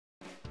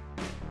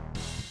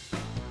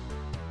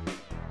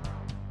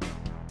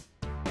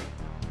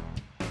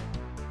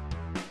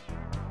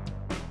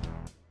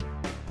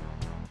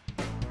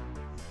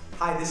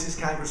Hi, this is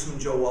Congressman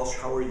Joe Walsh.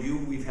 How are you?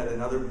 We've had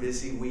another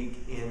busy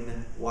week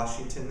in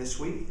Washington this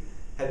week.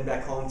 Heading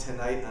back home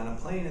tonight on a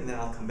plane, and then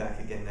I'll come back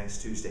again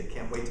next Tuesday.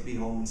 Can't wait to be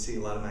home and see a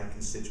lot of my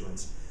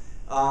constituents.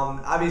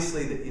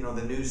 Obviously,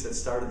 the news that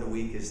started the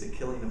week is the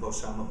killing of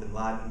Osama bin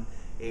Laden.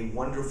 A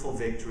wonderful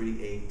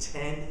victory, a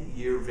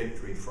 10-year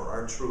victory for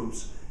our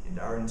troops and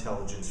our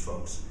intelligence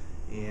folks.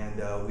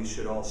 And we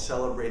should all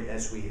celebrate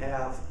as we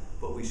have,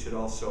 but we should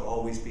also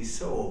always be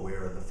so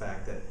aware of the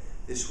fact that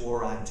this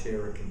war on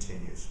terror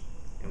continues,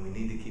 and we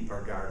need to keep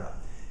our guard up.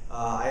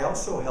 I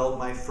also held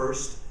my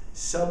first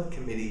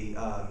subcommittee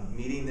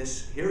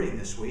hearing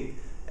this week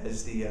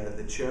as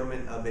the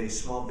chairman of a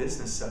small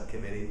business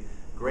subcommittee.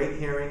 Great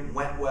hearing,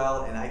 went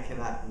well, and I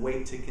cannot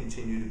wait to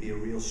continue to be a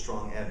real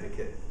strong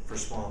advocate for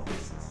small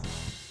business.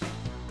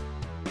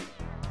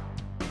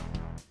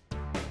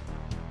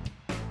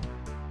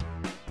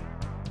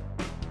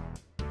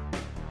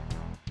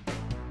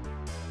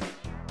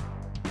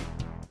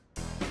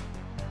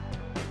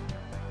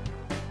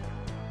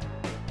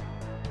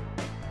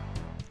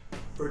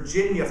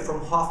 Virginia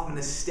from Hoffman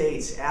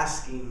Estates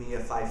asking me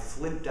if I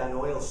flipped on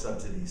oil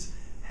subsidies.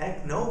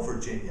 Heck no,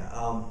 Virginia.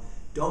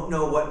 Don't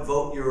know what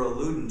vote you're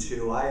alluding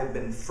to. I have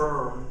been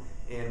firm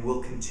and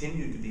will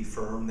continue to be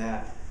firm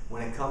that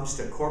when it comes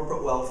to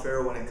corporate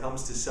welfare, when it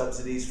comes to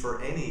subsidies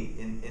for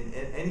in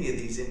any of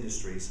these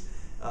industries,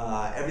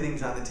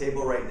 everything's on the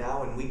table right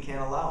now, and we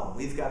can't allow them.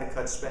 We've got to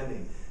cut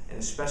spending, and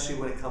especially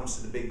when it comes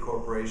to the big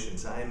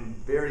corporations. I am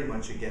very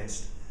much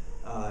against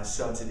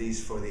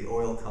subsidies for the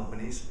oil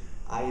companies.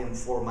 I am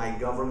for my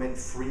government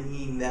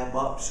freeing them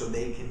up so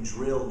they can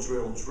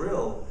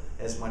drill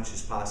as much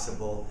as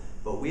possible.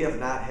 But we have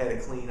not had a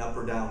clean up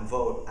or down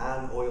vote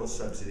on oil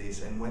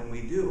subsidies. And when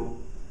we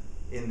do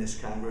in this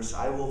Congress,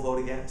 I will vote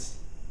against.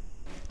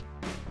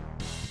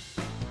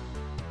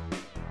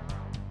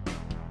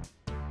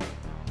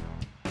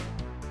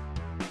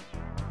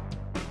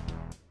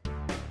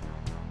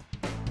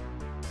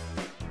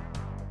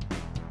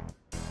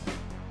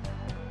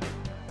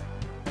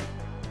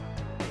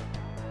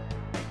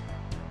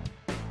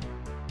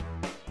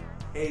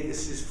 Hey,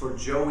 this is for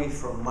Joey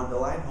from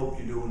Mundelein. Hope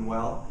you're doing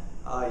well.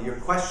 Your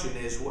question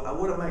is, how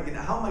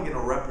am I going to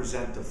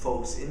represent the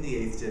folks in the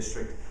 8th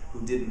District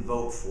who didn't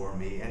vote for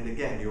me? And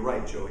again, you're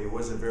right, Joey, it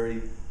was a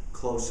very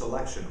close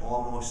election,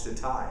 almost a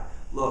tie.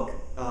 Look,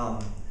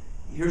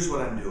 here's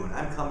what I'm doing.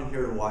 I'm coming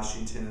here to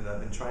Washington, and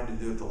I've been trying to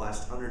do it the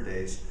last 100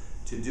 days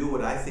to do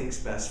what I think is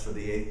best for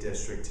the 8th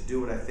District, to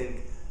do what I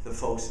think the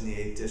folks in the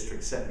 8th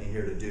District sent me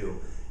here to do.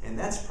 And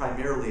that's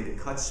primarily to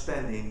cut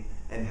spending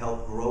and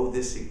help grow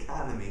this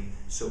economy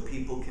so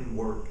people can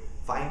work,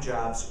 find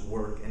jobs,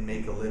 work, and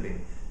make a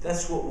living.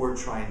 That's what we're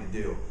trying to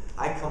do.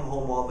 I come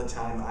home all the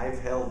time. I've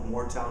held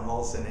more town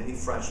halls than any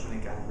freshman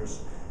in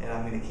Congress, and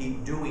I'm going to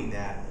keep doing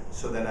that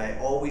so that I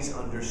always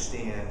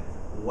understand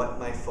what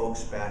my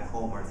folks back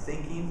home are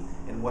thinking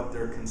and what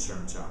their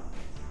concerns are.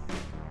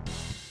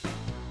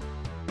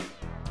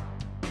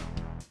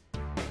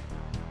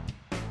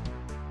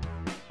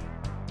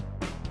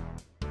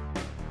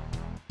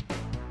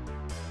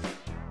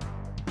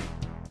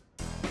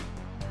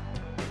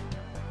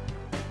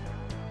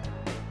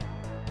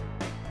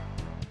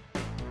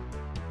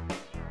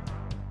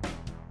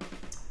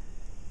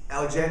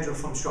 Alexandra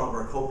from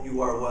Schaumburg, hope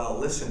you are well.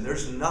 Listen,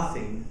 there's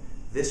nothing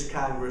this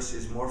Congress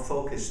is more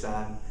focused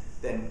on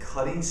than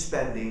cutting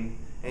spending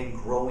and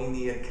growing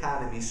the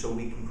economy so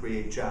we can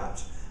create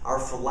jobs. Our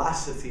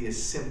philosophy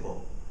is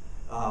simple.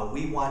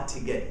 We want to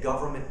get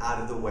government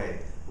out of the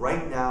way.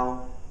 Right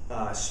now,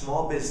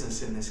 small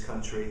business in this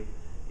country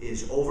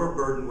is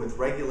overburdened with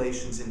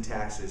regulations and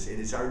taxes. It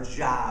is our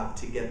job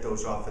to get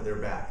those off of their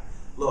back.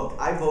 Look,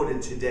 I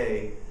voted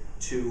today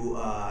to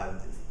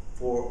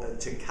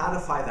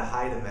codify the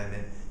Hyde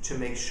Amendment to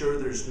make sure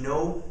there's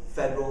no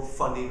federal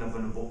funding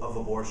of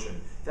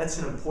abortion. That's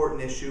an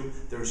important issue.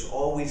 There's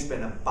always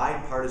been a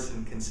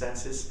bipartisan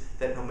consensus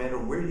that no matter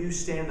where you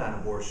stand on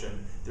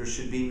abortion, there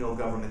should be no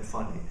government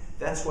funding.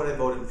 That's what I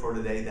voted for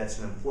today. That's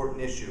an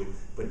important issue.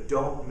 But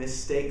don't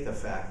mistake the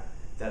fact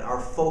that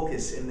our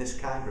focus in this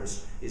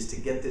Congress is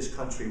to get this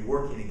country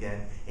working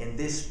again, and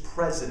this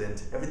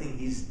president, everything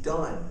he's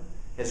done,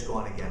 has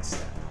gone against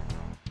that.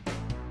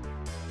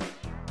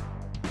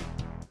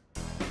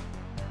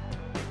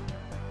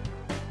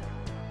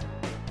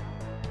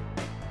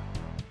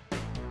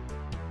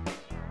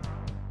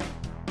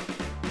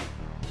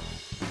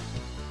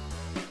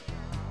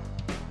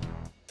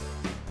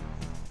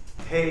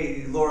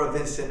 Hey, Laura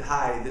Vincent,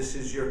 hi, this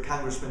is your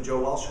Congressman Joe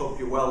Walsh, hope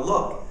you're well.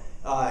 Look,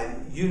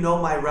 you know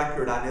my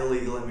record on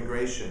illegal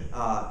immigration.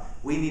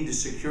 We need to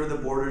secure the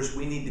borders,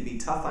 we need to be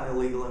tough on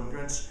illegal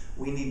immigrants,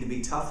 we need to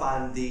be tough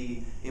on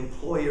the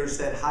employers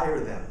that hire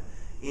them.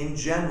 In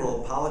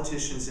general,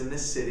 politicians in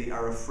this city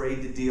are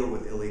afraid to deal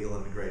with illegal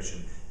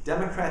immigration.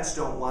 Democrats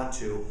don't want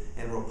to,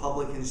 and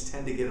Republicans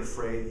tend to get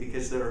afraid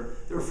because they're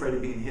afraid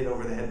of being hit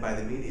over the head by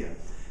the media.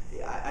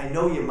 I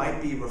know you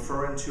might be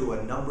referring to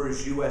a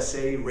Numbers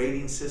USA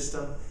rating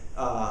system,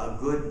 a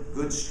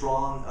good,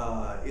 strong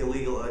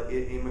illegal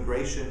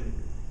immigration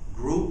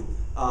group.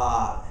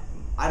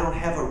 I don't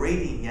have a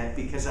rating yet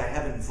because I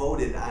haven't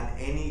voted on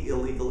any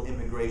illegal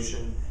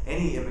immigration,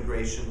 any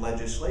immigration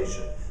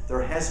legislation.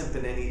 There hasn't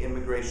been any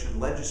immigration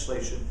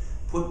legislation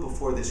put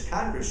before this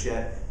Congress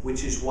yet,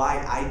 which is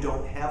why I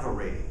don't have a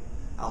rating.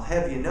 I'll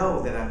have you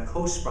know that I'm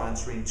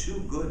co-sponsoring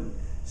two good,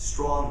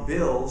 strong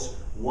bills,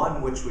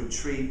 one which would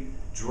treat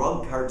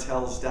drug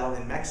cartels down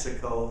in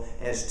Mexico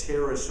as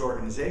terrorist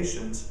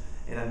organizations,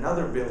 and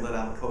another bill that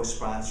I'm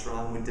co-sponsor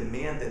on would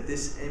demand that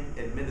this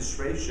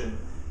administration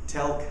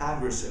tell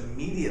Congress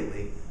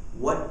immediately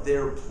what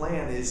their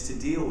plan is to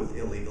deal with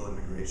illegal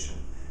immigration.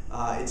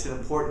 It's an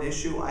important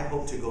issue. I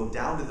hope to go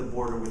down to the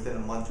border within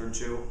a month or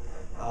two.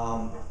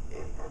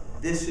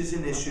 This is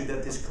an issue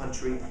that this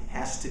country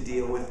has to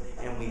deal with,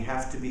 and we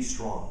have to be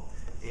strong.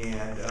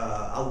 And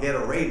I'll get a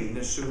rating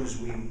as soon as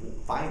we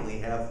finally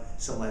have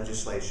some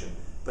legislation.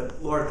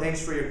 But Laura,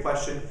 thanks for your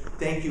question.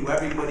 Thank you,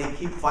 everybody.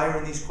 Keep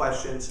firing these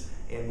questions,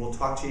 and we'll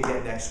talk to you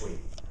again next week.